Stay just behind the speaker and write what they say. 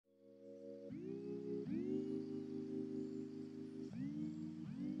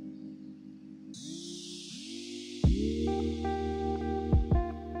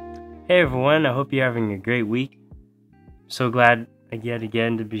Hey everyone, I hope you're having a great week. So glad yet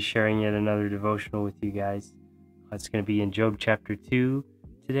again to be sharing yet another devotional with you guys. It's going to be in Job chapter 2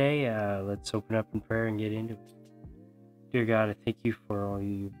 today. Let's open up in prayer and get into it. Dear God, I thank you for all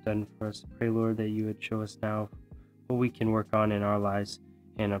you've done for us. Pray, Lord, that you would show us now what we can work on in our lives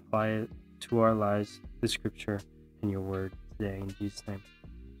and apply it to our lives, the scripture and your word today. In Jesus' name,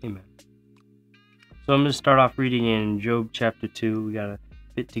 amen. So I'm going to start off reading in Job chapter 2. We got a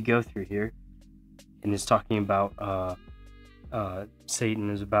bit to go through here, and it's talking about Satan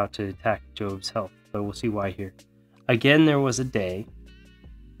is about to attack Job's health, but we'll see why here. Again, there was a day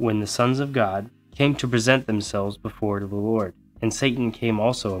when the sons of God came to present themselves before the Lord, and Satan came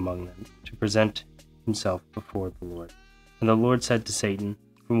also among them to present himself before the Lord. And the Lord said to Satan,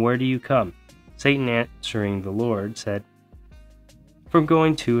 "From where do you come?" Satan answering the Lord said, "From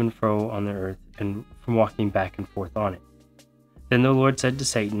going to and fro on the earth, and from walking back and forth on it." Then the Lord said to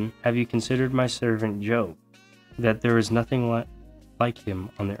Satan, "Have you considered my servant Job, that there is nothing like him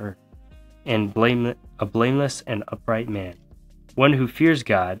on the earth, and a blameless and upright man, one who fears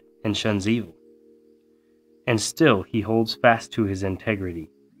God and shuns evil? And still he holds fast to his integrity,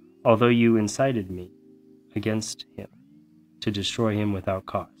 although you incited me against him to destroy him without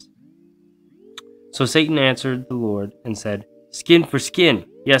cause." So Satan answered the Lord and said, "Skin for skin,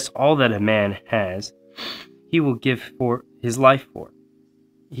 yes, all that a man has, he will give for his life.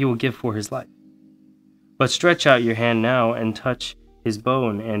 But stretch out your hand now and touch his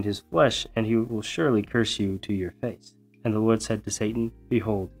bone and his flesh, and he will surely curse you to your face." And the Lord said to Satan,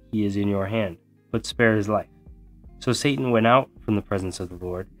 "Behold, he is in your hand, but spare his life." So Satan went out from the presence of the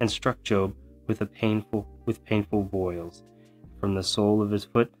Lord and struck Job with painful boils, from the sole of his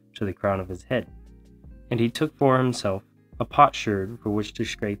foot to the crown of his head. And he took for himself a potsherd for which to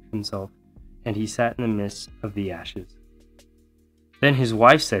scrape himself, and he sat in the midst of the ashes. Then his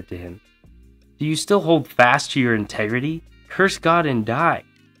wife said to him, "Do you still hold fast to your integrity? Curse God and die."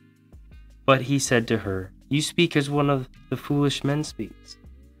 But he said to her, "You speak as one of the foolish men speaks.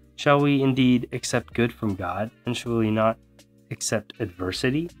 Shall we indeed accept good from God, and shall we not accept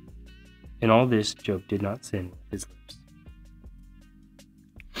adversity?" In all this, Job did not sin with his lips.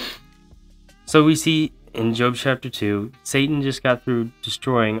 So we see in Job chapter 2, Satan just got through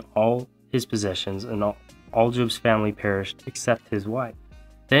destroying all his possessions, and all Job's family perished except his wife.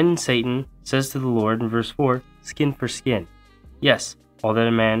 Then Satan says to the Lord in verse 4, "Skin for skin. Yes, all that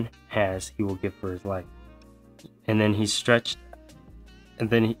a man has he will give for his life." And then he stretched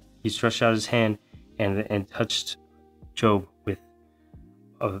out his hand and touched Job with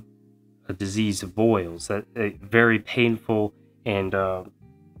a disease of boils, a very painful and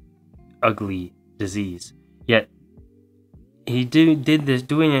ugly disease. Yet he doing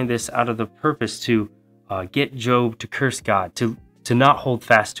this out of the purpose to get Job to curse God, to not hold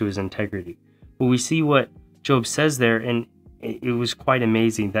fast to his integrity. But we see what Job says there, and it was quite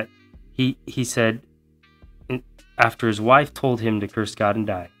amazing that he said, after his wife told him to curse God and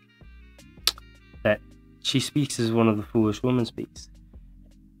die, that she speaks as one of the foolish women speaks.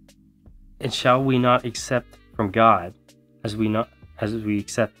 And shall we not accept from God as we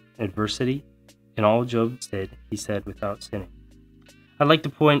accept adversity? And all Job did, he said, without sinning. I'd like to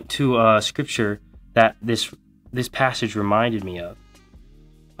point to a scripture that this passage reminded me of.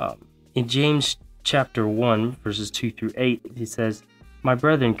 In James chapter 1, verses 2 through 8, he says, "My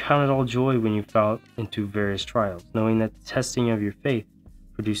brethren, count it all joy when you fall into various trials, knowing that the testing of your faith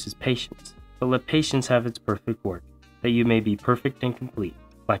produces patience. But let patience have its perfect work, that you may be perfect and complete,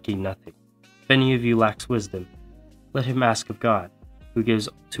 lacking nothing. If any of you lacks wisdom, let him ask of God, who gives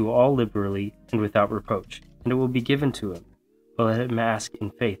to all liberally and without reproach, and it will be given to him. But let him ask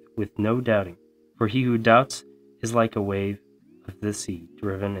in faith with no doubting. For he who doubts is like a wave of the sea,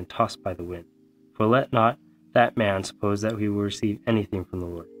 driven and tossed by the wind. For let not that man suppose that he will receive anything from the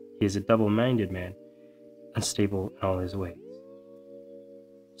Lord. He is a double-minded man, unstable in all his ways."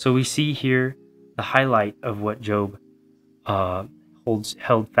 So we see here the highlight of what Job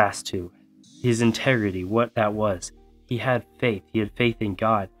held fast to, his integrity, what that was. He had faith. He had faith in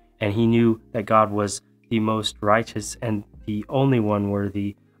God, and he knew that God was the most righteous and the only one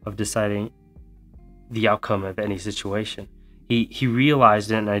worthy of deciding the outcome of any situation. He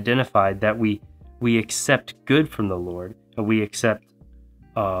realized and identified that we accept good from the Lord, and we accept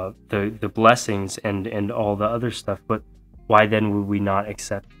the blessings and all the other stuff, but why then would we not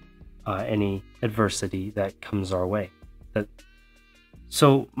accept any adversity that comes our way?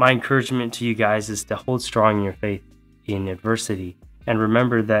 So my encouragement to you guys is to hold strong in your faith in adversity, and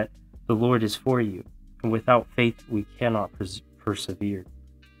remember that the Lord is for you, and without faith we cannot persevere.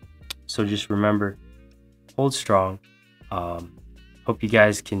 So just remember, hold strong, Hope you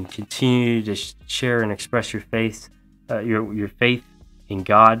guys can continue to share and express your faith, your faith in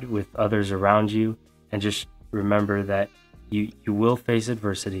God with others around you, and just remember that you will face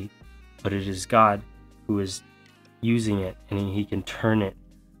adversity, but it is God who is using it, and He can turn it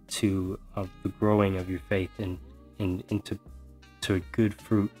to the growing of your faith and into a good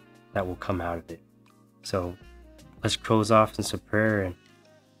fruit that will come out of it. So let's close off in some prayer. And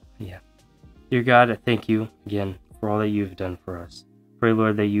dear God, I thank you again for all that you've done for us. Pray,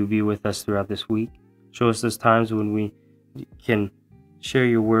 Lord, that you be with us throughout this week. Show us those times when we can share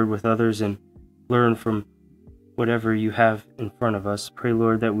your word with others and learn from whatever you have in front of us. Pray,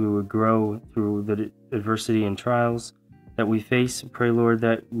 Lord, that we would grow through the adversity and trials that we face. Pray, Lord,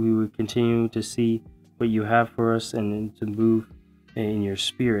 that we would continue to see what you have for us and to move in your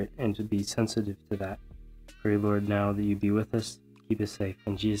spirit and to be sensitive to that. Pray, Lord, now that you be with us. Keep us safe.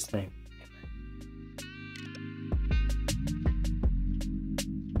 In Jesus' name.